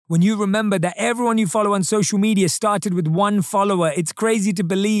When you remember that everyone you follow on social media started with one follower, it's crazy to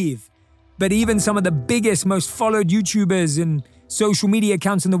believe. But even some of the biggest, most followed YouTubers and social media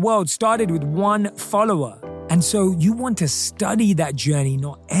accounts in the world started with one follower. And so you want to study that journey,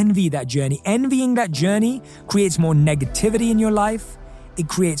 not envy that journey. Envying that journey creates more negativity in your life. It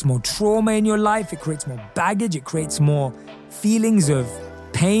creates more trauma in your life. It creates more baggage. It creates more feelings of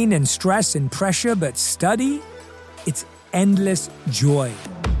pain and stress and pressure. But study, it's endless joy.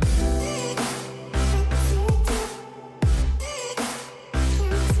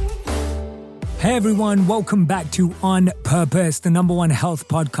 Hey everyone, welcome back to On Purpose, the number one health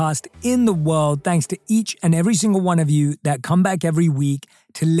podcast in the world. Thanks to each and every single one of you that come back every week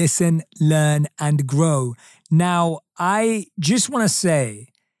to listen, learn, and grow. Now, I just want to say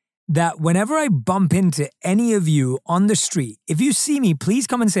that whenever I bump into any of you on the street, if you see me, please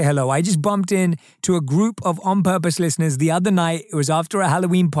come and say hello. I just bumped into a group of On Purpose listeners the other night. It was after a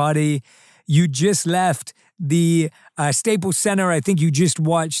Halloween party. You just left the Staples Center. I think you just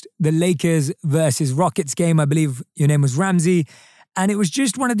watched the Lakers versus Rockets game. I believe your name was Ramsey. And it was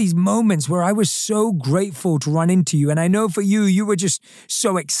just one of these moments where I was so grateful to run into you. And I know for you, you were just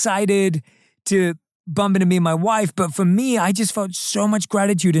so excited to bump into me and my wife. But for me, I just felt so much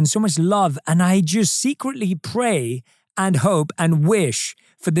gratitude and so much love. And I just secretly pray and hope and wish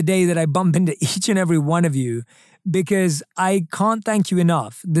for the day that I bump into each and every one of you, because I can't thank you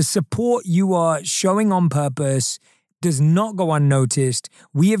enough. The support you are showing On Purpose does not go unnoticed.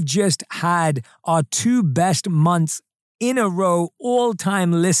 We have just had our 2 best months in a row,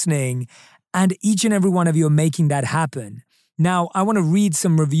 all-time listening, and each and every one of you are making that happen. Now, I want to read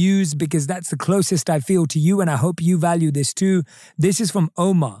some reviews because that's the closest I feel to you, and I hope you value this too. This is from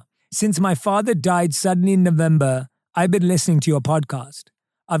Omar. Since my father died suddenly in November, I've been listening to your podcast.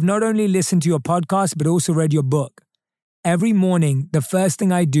 I've not only listened to your podcast, but also read your book. Every morning, the first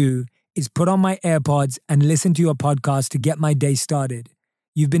thing I do is put on my AirPods and listen to your podcast to get my day started.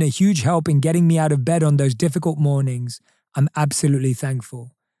 You've been a huge help in getting me out of bed on those difficult mornings. I'm absolutely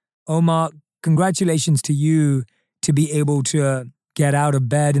thankful. Omar, congratulations to you to be able to get out of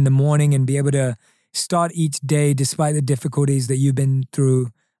bed in the morning and be able to start each day despite the difficulties that you've been through.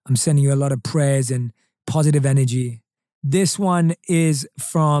 I'm sending you a lot of prayers and positive energy. This one is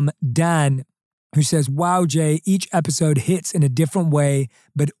from Dan, who says, wow, Jay, each episode hits in a different way,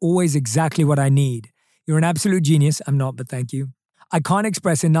 but always exactly what I need. You're an absolute genius. I'm not, but thank you. I can't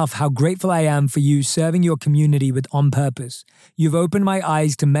express enough how grateful I am for you serving your community with On Purpose. You've opened my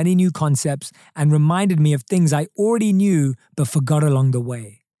eyes to many new concepts and reminded me of things I already knew but forgot along the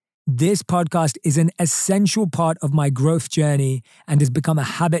way. This podcast is an essential part of my growth journey and has become a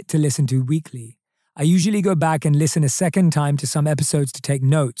habit to listen to weekly. I usually go back and listen a second time to some episodes to take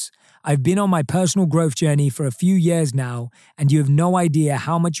notes. I've been on my personal growth journey for a few years now, and you have no idea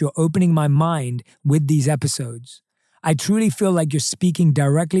how much you're opening my mind with these episodes. I truly feel like you're speaking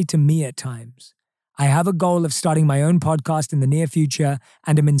directly to me at times. I have a goal of starting my own podcast in the near future,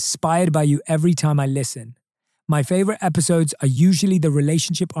 and am inspired by you every time I listen. My favorite episodes are usually the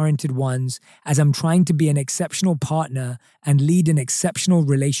relationship-oriented ones, as I'm trying to be an exceptional partner and lead an exceptional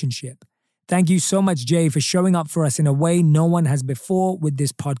relationship. Thank you so much, Jay, for showing up for us in a way no one has before with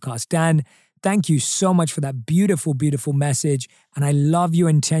this podcast. Dan, thank you so much for that beautiful, beautiful message. And I love your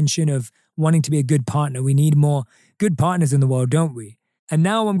intention of wanting to be a good partner. We need more good partners in the world, don't we? And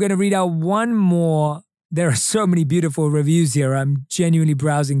now I'm going to read out one more. There are so many beautiful reviews here. I'm genuinely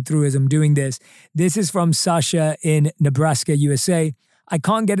browsing through as I'm doing this. This is from Sasha in Nebraska, USA. I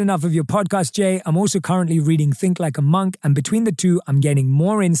can't get enough of your podcast, Jay. I'm also currently reading Think Like a Monk, and between the two, I'm gaining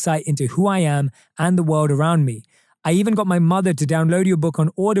more insight into who I am and the world around me. I even got my mother to download your book on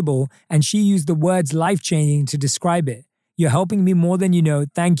Audible, and she used the words life-changing to describe it. You're helping me more than you know.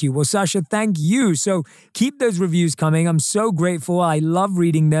 Thank you. Well, Sasha, thank you. So keep those reviews coming. I'm so grateful. I love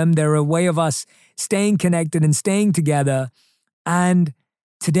reading them. They're a way of us staying connected and staying together. And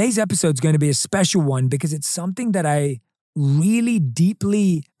today's episode is going to be a special one because it's something that I really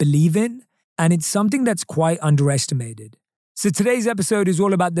deeply believe in, and it's something that's quite underestimated. So today's episode is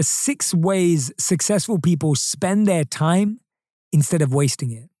all about the 6 ways successful people spend their time instead of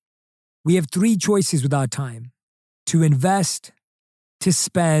wasting it. We have 3 choices with our time: to invest, to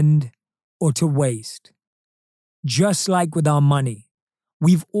spend, or to waste. Just like with our money,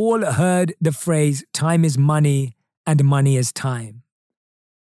 we've all heard the phrase, time is money and money is time.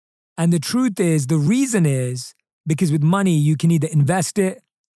 And the truth is, the reason is because with money, you can either invest it,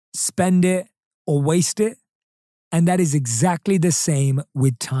 spend it, or waste it. And that is exactly the same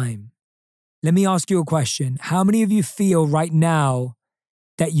with time. Let me ask you a question. How many of you feel right now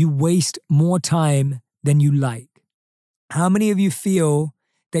that you waste more time than you like? How many of you feel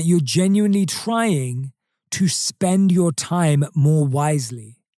that you're genuinely trying to spend your time more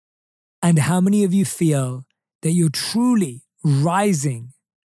wisely? And how many of you feel that you're truly rising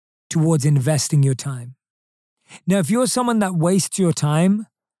towards investing your time? Now, if you're someone that wastes your time,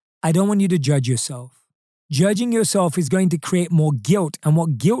 I don't want you to judge yourself. Judging yourself is going to create more guilt, and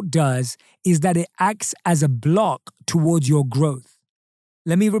what guilt does is that it acts as a block towards your growth.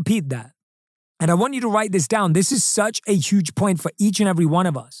 Let me repeat that. And I want you to write this down. This is such a huge point for each and every one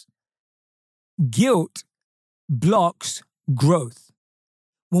of us. Guilt blocks growth.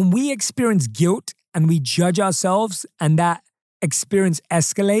 When we experience guilt and we judge ourselves and that experience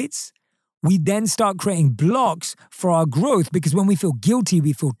escalates, we then start creating blocks for our growth, because when we feel guilty,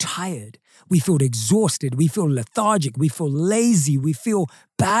 we feel tired, we feel exhausted, we feel lethargic, we feel lazy, we feel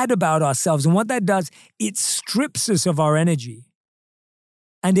bad about ourselves. And what that does, it strips us of our energy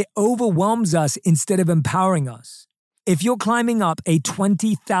and it overwhelms us instead of empowering us. If you're climbing up a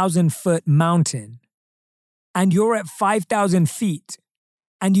 20,000 foot mountain and you're at 5,000 feet,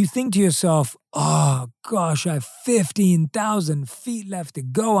 and you think to yourself, oh gosh, I have 15,000 feet left to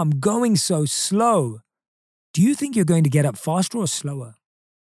go. I'm going so slow. Do you think you're going to get up faster or slower?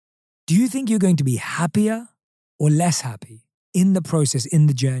 Do you think you're going to be happier or less happy in the process, in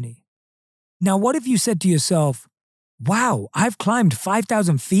the journey? Now, what if you said to yourself, wow, I've climbed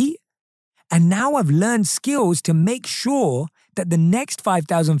 5,000 feet and now I've learned skills to make sure that the next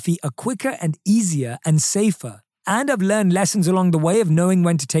 5,000 feet are quicker and easier and safer. And I've learned lessons along the way of knowing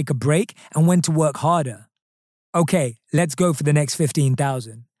when to take a break and when to work harder. Okay, let's go for the next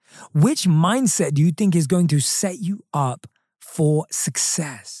 15,000. Which mindset do you think is going to set you up for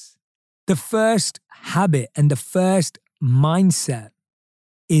success? The first habit and the first mindset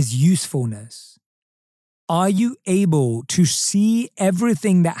is usefulness. Are you able to see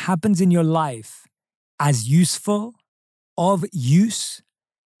everything that happens in your life as useful, of use,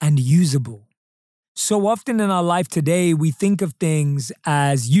 and usable? So often in our life today, we think of things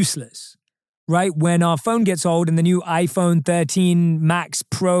as useless, right? When our phone gets old and the new iPhone 13 Max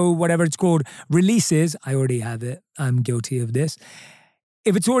Pro, whatever it's called, releases, I already have it, I'm guilty of this.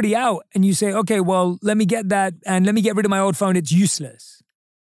 If it's already out and you say, okay, well, let me get that and let me get rid of my old phone, it's useless.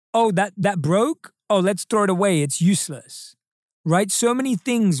 Oh, that broke? Oh, let's throw it away, it's useless, right? So many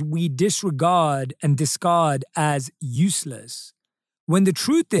things we disregard and discard as useless, when the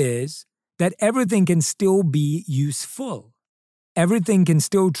truth is that everything can still be useful. Everything can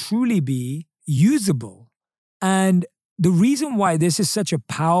still truly be usable. And the reason why this is such a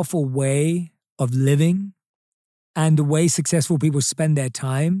powerful way of living and the way successful people spend their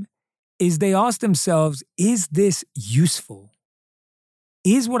time is they ask themselves, is this useful?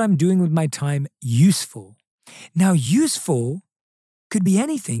 Is what I'm doing with my time useful? Now, useful could be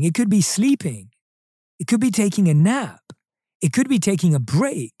anything. It could be sleeping. It could be taking a nap. It could be taking a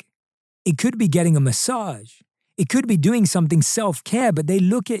break. It could be getting a massage. It could be doing something self-care, but they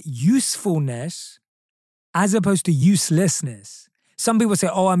look at usefulness as opposed to uselessness. Some people say,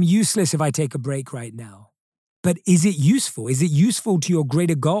 oh, I'm useless if I take a break right now. But is it useful? Is it useful to your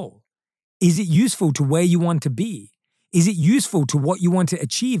greater goal? Is it useful to where you want to be? Is it useful to what you want to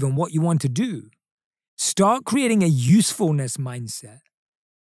achieve and what you want to do? Start creating a usefulness mindset.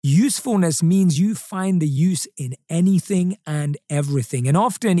 Usefulness means you find the use in anything and everything. And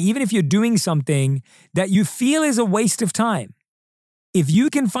often, even if you're doing something that you feel is a waste of time, if you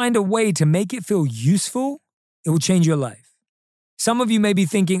can find a way to make it feel useful, it will change your life. Some of you may be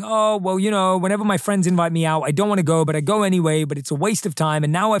thinking, oh, well, whenever my friends invite me out, I don't want to go, but I go anyway, but it's a waste of time.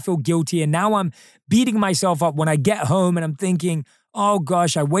 And now I feel guilty. And now I'm beating myself up when I get home and I'm thinking, oh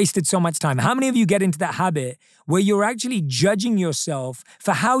gosh, I wasted so much time. How many of you get into that habit where you're actually judging yourself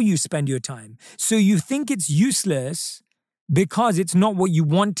for how you spend your time? So you think it's useless because it's not what you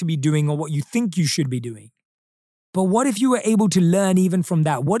want to be doing or what you think you should be doing. But what if you were able to learn even from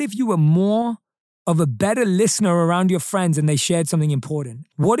that? What if you were more of a better listener around your friends and they shared something important?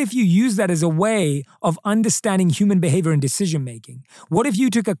 What if you use that as a way of understanding human behavior and decision making? What if you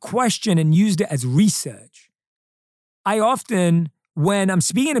took a question and used it as research? I often, when I'm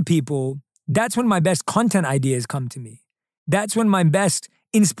speaking to people, that's when my best content ideas come to me. That's when my best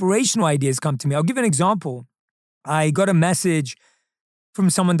inspirational ideas come to me. I'll give an example. I got a message from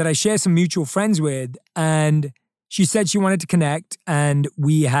someone that I share some mutual friends with, and she said she wanted to connect, and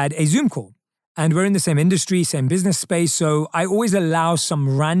we had a Zoom call. And we're in the same industry, same business space, so I always allow some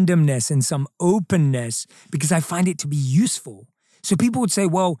randomness and some openness because I find it to be useful. So people would say,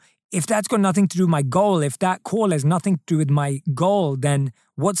 well, if that's got nothing to do with my goal, if that call has nothing to do with my goal, then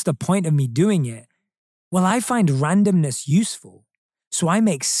what's the point of me doing it? Well, I find randomness useful. So I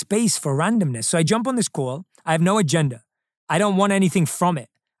make space for randomness. So I jump on this call. I have no agenda. I don't want anything from it.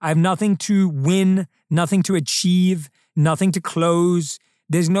 I have nothing to win, nothing to achieve, nothing to close.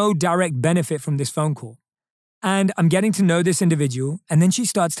 There's no direct benefit from this phone call. And I'm getting to know this individual, and then she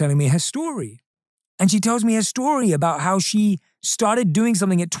starts telling me her story. And she tells me her story about how she started doing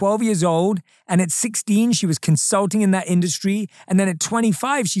something at 12 years old, and at 16, she was consulting in that industry, and then at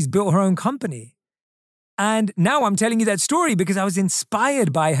 25, she's built her own company. And now I'm telling you that story because I was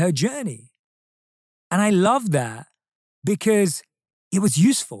inspired by her journey. And I love that because it was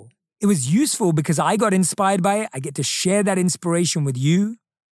useful. It was useful because I got inspired by it. I get to share that inspiration with you.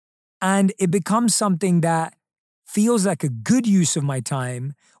 And it becomes something that feels like a good use of my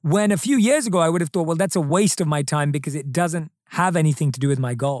time, when a few years ago I would have thought, well, that's a waste of my time because it doesn't have anything to do with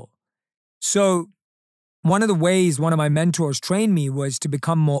my goal. So one of the ways one of my mentors trained me was to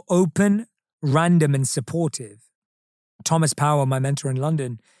become more open, random, and supportive. Thomas Power, my mentor in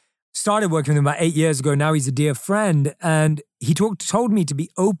London, started working with him about 8 years ago. Now he's a dear friend. And he told me to be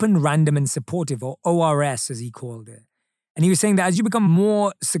open, random, and supportive, or ORS as he called it. And he was saying that as you become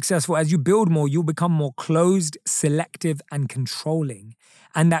more successful, as you build more, you'll become more closed, selective, and controlling.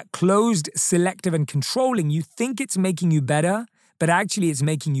 And that closed, selective, and controlling, you think it's making you better, but actually it's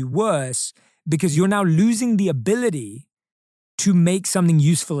making you worse because you're now losing the ability to make something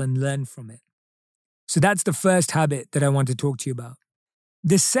useful and learn from it. So that's the first habit that I want to talk to you about.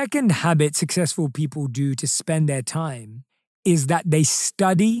 The second habit successful people do to spend their time is that they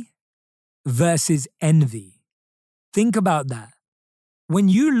study versus envy. Think about that. When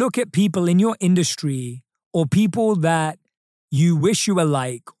you look at people in your industry or people that you wish you were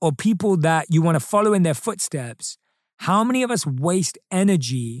like or people that you want to follow in their footsteps, how many of us waste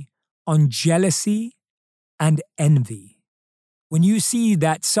energy on jealousy and envy? When you see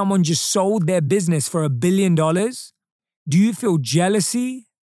that someone just sold their business for $1 billion, do you feel jealousy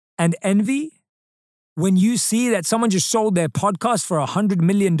and envy? When you see that someone just sold their podcast for $100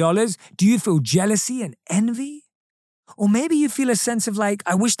 million, do you feel jealousy and envy? Or maybe you feel a sense of like,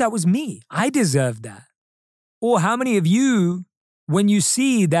 I wish that was me. I deserve that. Or how many of you, when you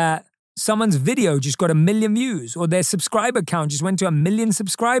see that someone's video just got 1 million views or their subscriber count just went to 1 million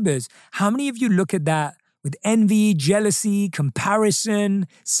subscribers, how many of you look at that with envy, jealousy, comparison,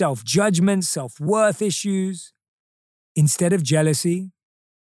 self-judgment, self-worth issues? Instead of jealousy,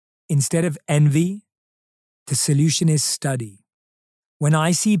 instead of envy, the solution is study. When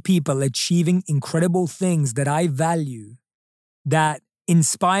I see people achieving incredible things that I value, that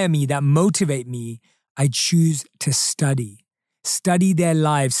inspire me, that motivate me, I choose to study. Study their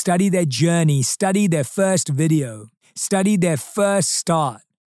lives, study their journey, study their first video, study their first start.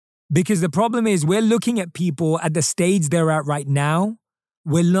 Because the problem is we're looking at people at the stage they're at right now.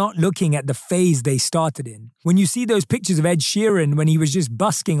 We're not looking at the phase they started in. When you see those pictures of Ed Sheeran when he was just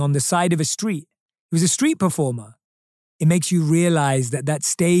busking on the side of a street, he was a street performer. It makes you realize that that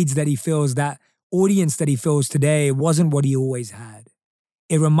stage that he feels, that audience that he feels today wasn't what he always had.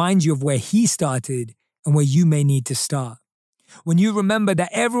 It reminds you of where he started and where you may need to start. When you remember that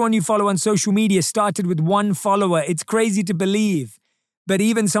everyone you follow on social media started with 1 follower, it's crazy to believe. But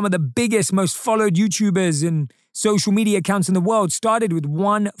even some of the biggest, most followed YouTubers and social media accounts in the world started with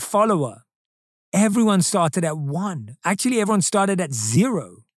 1 follower. Everyone started at 1. Actually, everyone started at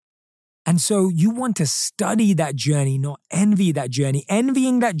 0. And so you want to study that journey, not envy that journey.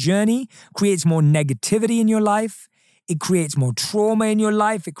 Envying that journey creates more negativity in your life. It creates more trauma in your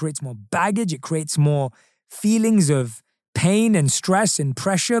life. It creates more baggage. It creates more feelings of pain and stress and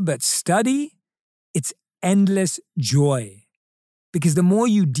pressure. But study, it's endless joy. Because the more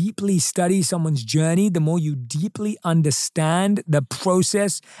you deeply study someone's journey, the more you deeply understand the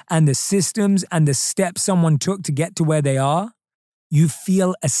process and the systems and the steps someone took to get to where they are, you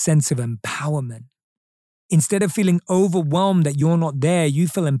feel a sense of empowerment. Instead of feeling overwhelmed that you're not there, you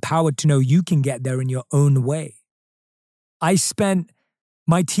feel empowered to know you can get there in your own way. I spent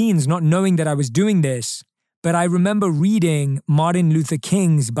my teens not knowing that I was doing this, but I remember reading Martin Luther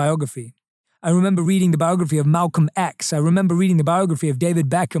King's biography. I remember reading the biography of Malcolm X. I remember reading the biography of David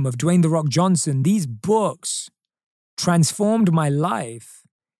Beckham, of Dwayne "The Rock" Johnson. These books transformed my life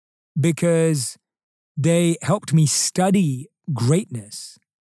because they helped me study greatness.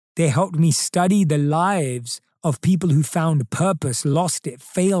 They helped me study the lives of people who found purpose, lost it,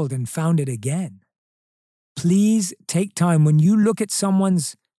 failed, and found it again. Please take time when you look at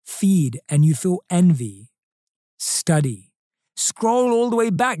someone's feed and you feel envy, study. Scroll all the way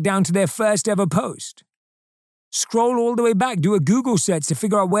back down to their first ever post. Scroll all the way back, do a Google search to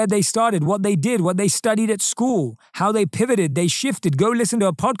figure out where they started, what they did, what they studied at school, how they pivoted, they shifted. Go listen to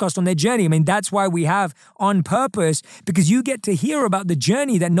a podcast on their journey. I mean, that's why we have On Purpose, because you get to hear about the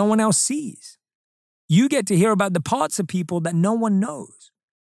journey that no one else sees. You get to hear about the parts of people that no one knows.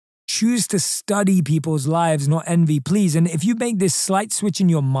 Choose to study people's lives, not envy, please. And if you make this slight switch in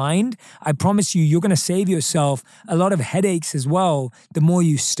your mind, I promise you, you're going to save yourself a lot of headaches as well the more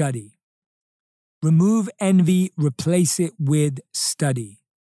you study. Remove envy, replace it with study.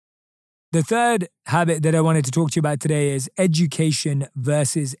 The third habit that I wanted to talk to you about today is education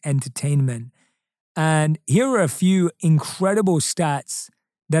versus entertainment. And here are a few incredible stats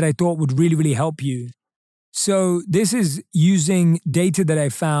that I thought would really, really help you. So this is using data that I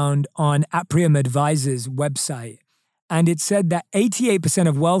found on Aprium Advisors website. And it said that 88%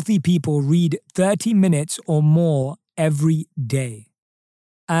 of wealthy people read 30 minutes or more every day.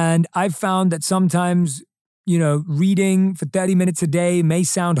 And I've found that sometimes, reading for 30 minutes a day may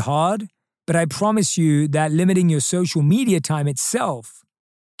sound hard, but I promise you that limiting your social media time itself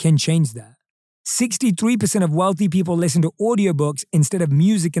can change that. 63% of wealthy people listen to audiobooks instead of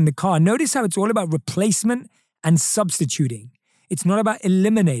music in the car. Notice how it's all about replacement and substituting. It's not about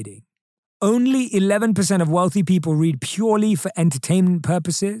eliminating. Only 11% of wealthy people read purely for entertainment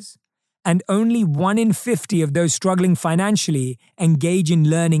purposes, and only 1 in 50 of those struggling financially engage in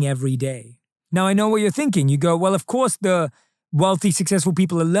learning every day. Now, I know what you're thinking. You go, well, of course the wealthy, successful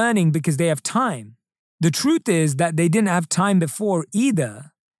people are learning because they have time. The truth is that they didn't have time before either,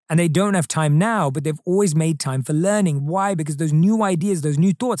 and they don't have time now, but they've always made time for learning. Why? Because those new ideas, those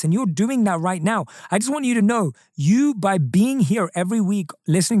new thoughts, and you're doing that right now. I just want you to know, you, by being here every week,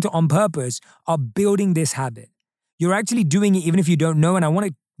 listening to On Purpose, are building this habit. You're actually doing it even if you don't know, and I want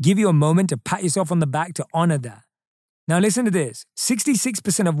to give you a moment to pat yourself on the back to honor that. Now listen to this.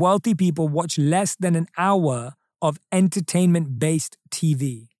 66% of wealthy people watch less than an hour of entertainment-based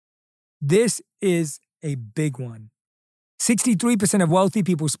TV. This is a big one. 63% of wealthy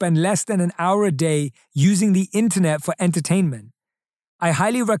people spend less than an hour a day using the internet for entertainment. I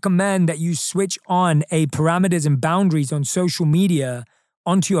highly recommend that you switch on parameters and boundaries on social media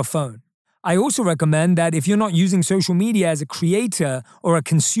onto your phone. I also recommend that if you're not using social media as a creator or a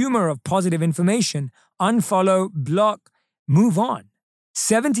consumer of positive information, unfollow, block, move on.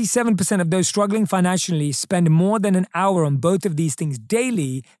 77% of those struggling financially spend more than an hour on both of these things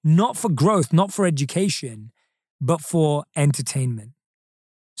daily, not for growth, not for education, but for entertainment.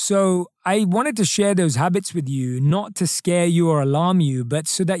 So I wanted to share those habits with you, not to scare you or alarm you, but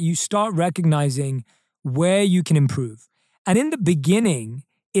so that you start recognizing where you can improve. And in the beginning,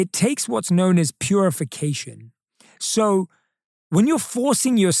 it takes what's known as purification. So when you're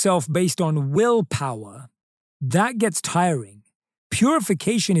forcing yourself based on willpower, that gets tiring.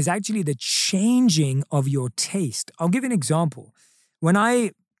 Purification is actually the changing of your taste. I'll give you an example. When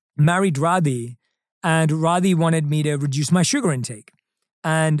I married Radhi, and Radhi wanted me to reduce my sugar intake,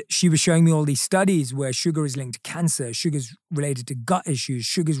 and she was showing me all these studies where sugar is linked to cancer, sugar is related to gut issues,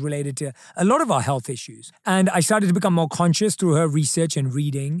 sugar is related to a lot of our health issues. And I started to become more conscious through her research and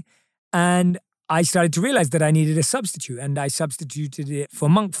reading, and I started to realize that I needed a substitute, and I substituted it for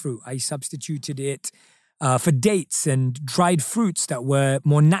monk fruit. I substituted it for dates and dried fruits that were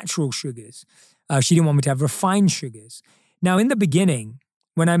more natural sugars. She didn't want me to have refined sugars. Now, in the beginning,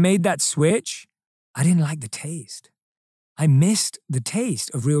 when I made that switch, I didn't like the taste. I missed the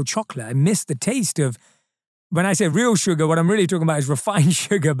taste of real chocolate. I missed the taste of, when I say real sugar, what I'm really talking about is refined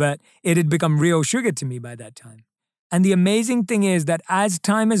sugar, but it had become real sugar to me by that time. And the amazing thing is that as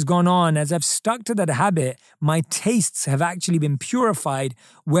time has gone on, as I've stuck to that habit, my tastes have actually been purified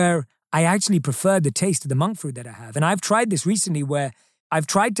where I actually prefer the taste of the monk fruit that I have. And I've tried this recently where I've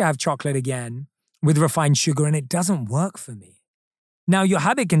tried to have chocolate again with refined sugar and it doesn't work for me. Now, your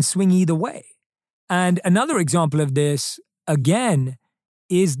habit can swing either way. And another example of this, again,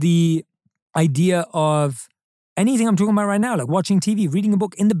 is the idea of anything I'm talking about right now, like watching TV, reading a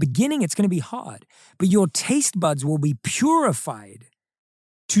book. In the beginning, it's going to be hard, but your taste buds will be purified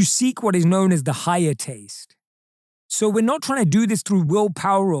to seek what is known as the higher taste. So we're not trying to do this through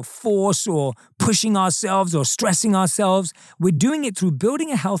willpower or force or pushing ourselves or stressing ourselves. We're doing it through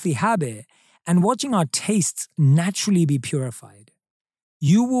building a healthy habit and watching our tastes naturally be purified.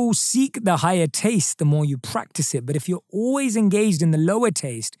 You will seek the higher taste the more you practice it. But if you're always engaged in the lower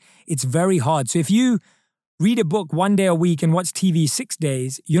taste, it's very hard. So if you read a book 1 day a week and watch TV 6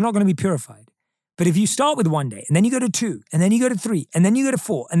 days, you're not going to be purified. But if you start with 1 day and then you go to 2 and then you go to 3 and then you go to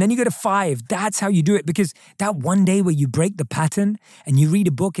 4 and then you go to 5, that's how you do it. Because that 1 day where you break the pattern and you read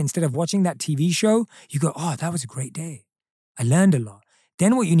a book instead of watching that TV show, you go, oh, that was a great day. I learned a lot.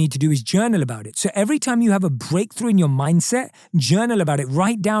 then what you need to do is journal about it. So every time you have a breakthrough in your mindset, journal about it.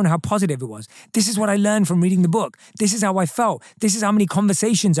 Write down how positive it was. This is what I learned from reading the book. This is how I felt. This is how many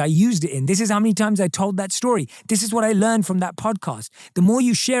conversations I used it in. This is how many times I told that story. This is what I learned from that podcast. The more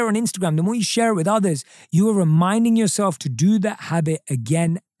you share on Instagram, the more you share it with others, you are reminding yourself to do that habit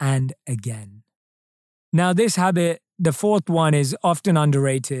again and again. Now, this habit, the fourth one, is often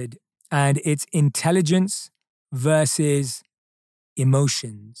underrated, and it's intelligence versus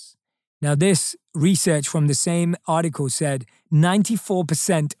emotions. Now, this research from the same article said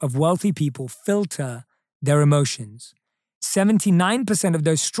 94% of wealthy people filter their emotions. 79% of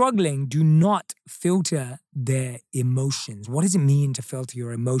those struggling do not filter their emotions. What does it mean to filter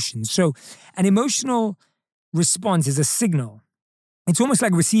your emotions? So, an emotional response is a signal. It's almost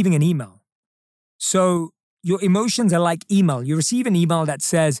like receiving an email. So, your emotions are like email. You receive an email that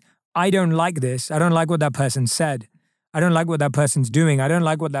says, I don't like this. I don't like what that person said. I don't like what that person's doing. I don't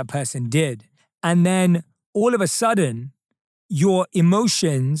like what that person did. And then all of a sudden, your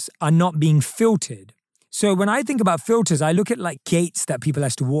emotions are not being filtered. So when I think about filters, I look at like gates that people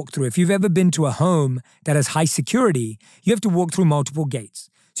have to walk through. If you've ever been to a home that has high security, you have to walk through multiple gates.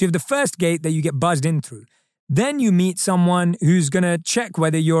 So you have the first gate that you get buzzed in through. Then you meet someone who's going to check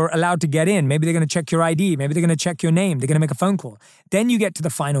whether you're allowed to get in. Maybe they're going to check your ID. Maybe they're going to check your name. They're going to make a phone call. Then you get to the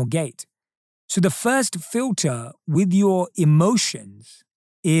final gate. So the first filter with your emotions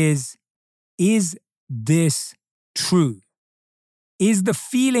is this true? Is the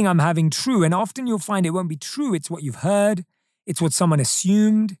feeling I'm having true? And often you'll find it won't be true. It's what you've heard. It's what someone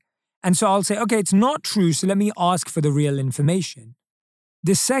assumed. And so I'll say, okay, it's not true. So let me ask for the real information.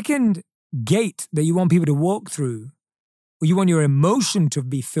 The second gate that you want people to walk through, or you want your emotion to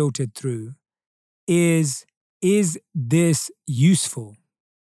be filtered through, is this useful?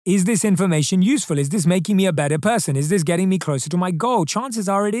 Is this information useful? Is this making me a better person? Is this getting me closer to my goal? Chances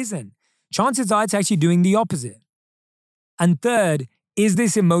are it isn't. Chances are it's actually doing the opposite. And third, is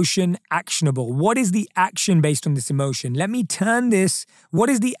this emotion actionable? What is the action based on this emotion? Let me turn this. What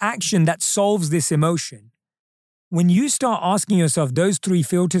is the action that solves this emotion? When you start asking yourself those three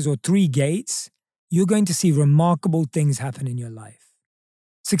filters or three gates, you're going to see remarkable things happen in your life.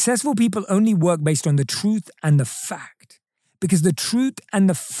 Successful people only work based on the truth and the fact, because the truth and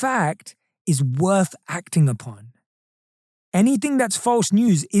the fact is worth acting upon. Anything that's false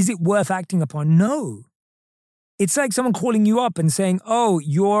news, is it worth acting upon? No. It's like someone calling you up and saying, oh,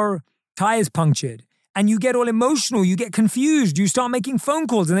 your tire's punctured. And you get all emotional, you get confused, you start making phone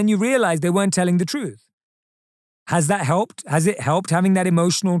calls, and then you realize they weren't telling the truth. Has that helped? Has it helped having that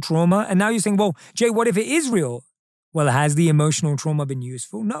emotional trauma? And now you're saying, well, Jay, what if it is real? Well, has the emotional trauma been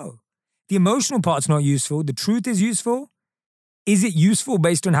useful? No. The emotional part's not useful. The truth is useful. Is it useful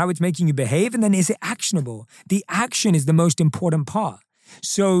based on how it's making you behave? And then is it actionable? The action is the most important part.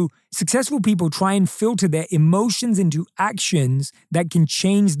 So successful people try and filter their emotions into actions that can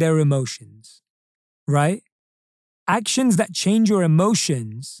change their emotions, right? Actions that change your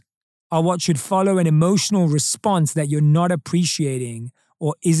emotions are what should follow an emotional response that you're not appreciating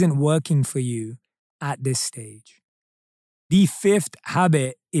or isn't working for you at this stage. The fifth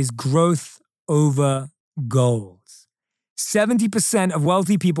habit is growth over goals. 70% of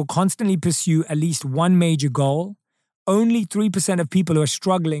wealthy people constantly pursue at least one major goal. Only 3% of people who are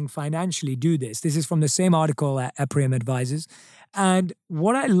struggling financially do this. This is from the same article at Ephraim Advisors. And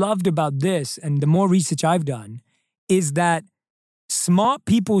what I loved about this, and the more research I've done, is that smart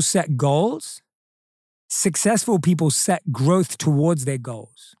people set goals. Successful people set growth towards their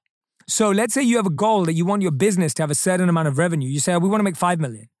goals. So let's say you have a goal that you want your business to have a certain amount of revenue. You say, oh, we want to make 5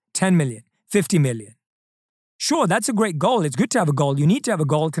 million, 10 million, 50 million. Sure, that's a great goal. It's good to have a goal. You need to have a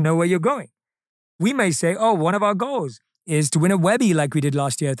goal to know where you're going. We may say, oh, one of our goals is to win a Webby like we did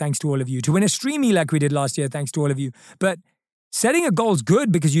last year, thanks to all of you, to win a Streamy like we did last year, thanks to all of you. But setting a goal is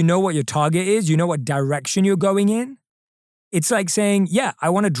good because you know what your target is, you know what direction you're going in. It's like saying, yeah, I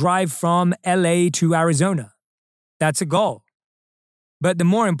want to drive from LA to Arizona. That's a goal. But the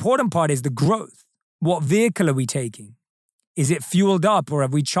more important part is the growth. What vehicle are we taking? Is it fueled up or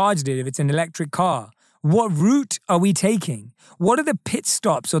have we charged it if it's an electric car? What route are we taking? What are the pit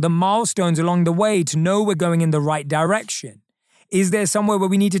stops or the milestones along the way to know we're going in the right direction? Is there somewhere where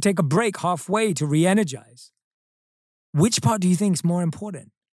we need to take a break halfway to re-energize? Which part do you think is more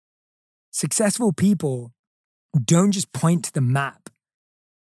important? Successful people don't just point to the map.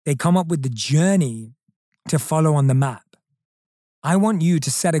 They come up with the journey to follow on the map. I want you to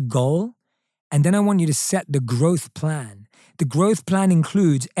set a goal, and then I want you to set the growth plan. The growth plan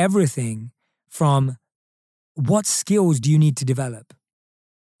includes everything from what skills do you need to develop?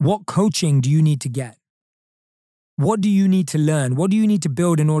 What coaching do you need to get? What do you need to learn? What do you need to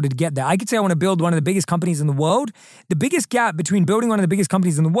build in order to get there? I could say I want to build one of the biggest companies in the world. The biggest gap between building one of the biggest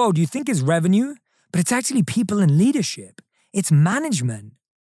companies in the world, you think is revenue, but it's actually people and leadership. It's management.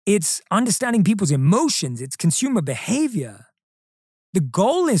 It's understanding people's emotions. It's consumer behavior. The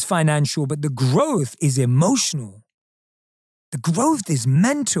goal is financial, but the growth is emotional. The growth is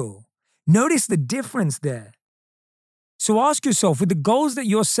mental. Notice the difference there. So ask yourself, with the goals that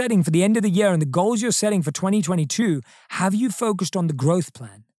you're setting for the end of the year and the goals you're setting for 2022, have you focused on the growth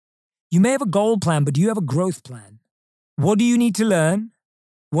plan? You may have a goal plan, but do you have a growth plan? What do you need to learn?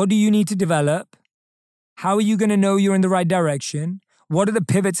 What do you need to develop? How are you going to know you're in the right direction? What are the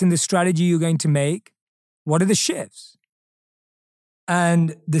pivots in the strategy you're going to make? What are the shifts?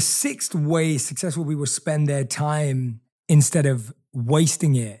 And the sixth way successful people spend their time instead of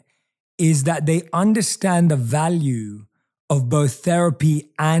wasting it is that they understand the value of both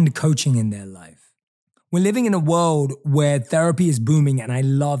therapy and coaching in their life. We're living in a world where therapy is booming, and I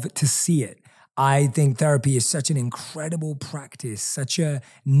love to see it. I think therapy is such an incredible practice, such a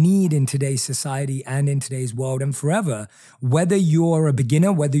need in today's society and in today's world and forever. Whether you're a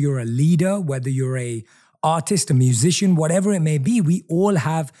beginner, whether you're a leader, whether you're an artist, a musician, whatever it may be, we all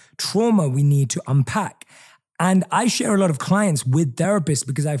have trauma we need to unpack. And I share a lot of clients with therapists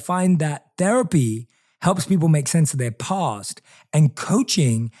because I find that therapy helps people make sense of their past, and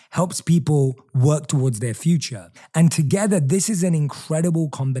coaching helps people work towards their future. And together, this is an incredible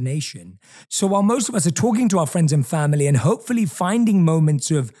combination. So while most of us are talking to our friends and family and hopefully finding moments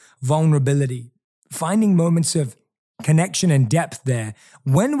of vulnerability, finding moments of connection and depth there,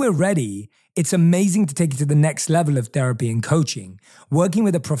 when we're ready, it's amazing to take it to the next level of therapy and coaching. Working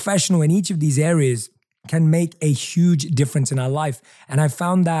with a professional in each of these areas can make a huge difference in our life. And I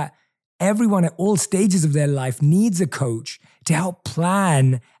found that everyone at all stages of their life needs a coach to help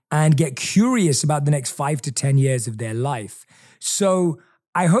plan and get curious about the next 5 to 10 years of their life. So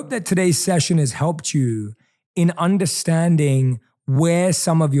I hope that today's session has helped you in understanding where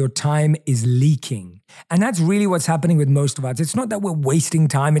some of your time is leaking. And that's really what's happening with most of us. It's not that we're wasting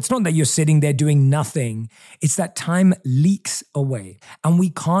time. It's not that you're sitting there doing nothing. It's that time leaks away, and we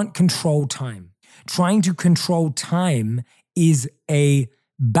can't control time. Trying to control time is a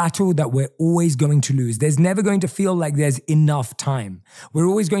battle that we're always going to lose. There's never going to feel like there's enough time. We're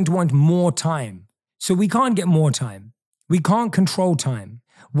always going to want more time. So we can't get more time. We can't control time.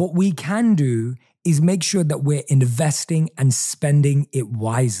 What we can do is make sure that we're investing and spending it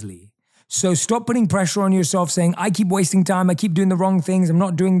wisely. So stop putting pressure on yourself saying, I keep wasting time, I keep doing the wrong things, I'm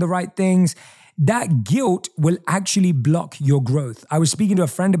not doing the right things. That guilt will actually block your growth. I was speaking to a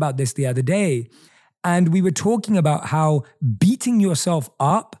friend about this the other day, and we were talking about how beating yourself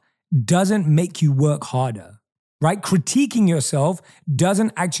up doesn't make you work harder, right? Critiquing yourself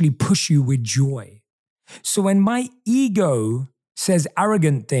doesn't actually push you with joy. So when my ego says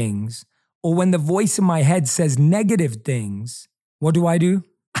arrogant things, or when the voice in my head says negative things, what do?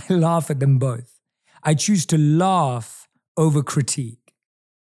 I laugh at them both. I choose to laugh over critique.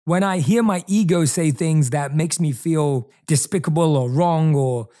 When I hear my ego say things that makes me feel despicable or wrong,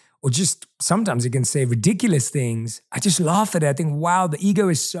 or just sometimes it can say ridiculous things, I just laugh at it. I think, wow, the ego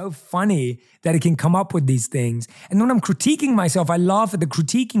is so funny that it can come up with these things. And when I'm critiquing myself, I laugh at the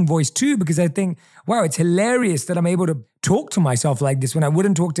critiquing voice too, because I think, wow, it's hilarious that I'm able to talk to myself like this when I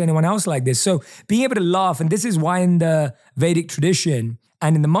wouldn't talk to anyone else like this. So being able to laugh, and this is why in the Vedic tradition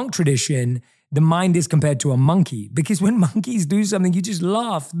and in the monk tradition, the mind is compared to a monkey, because when monkeys do something, you just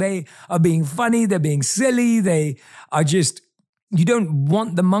laugh. They are being funny, they're being silly, they are just, you don't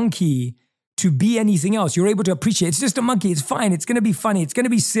want the monkey to be anything else. You're able to appreciate it's just a monkey. It's fine. It's going to be funny. It's going to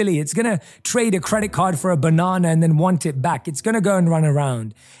be silly. It's going to trade a credit card for a banana and then want it back. It's going to go and run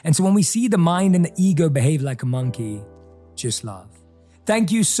around. And so when we see the mind and the ego behave like a monkey, just laugh.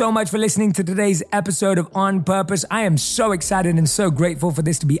 Thank you so much for listening to today's episode of On Purpose. I am so excited and so grateful for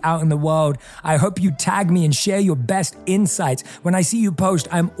this to be out in the world. I hope you tag me and share your best insights. When I see you post,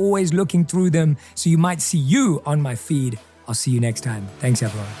 I'm always looking through them, so you might see you on my feed. I'll see you next time. Thanks,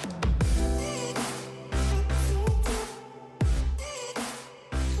 everyone.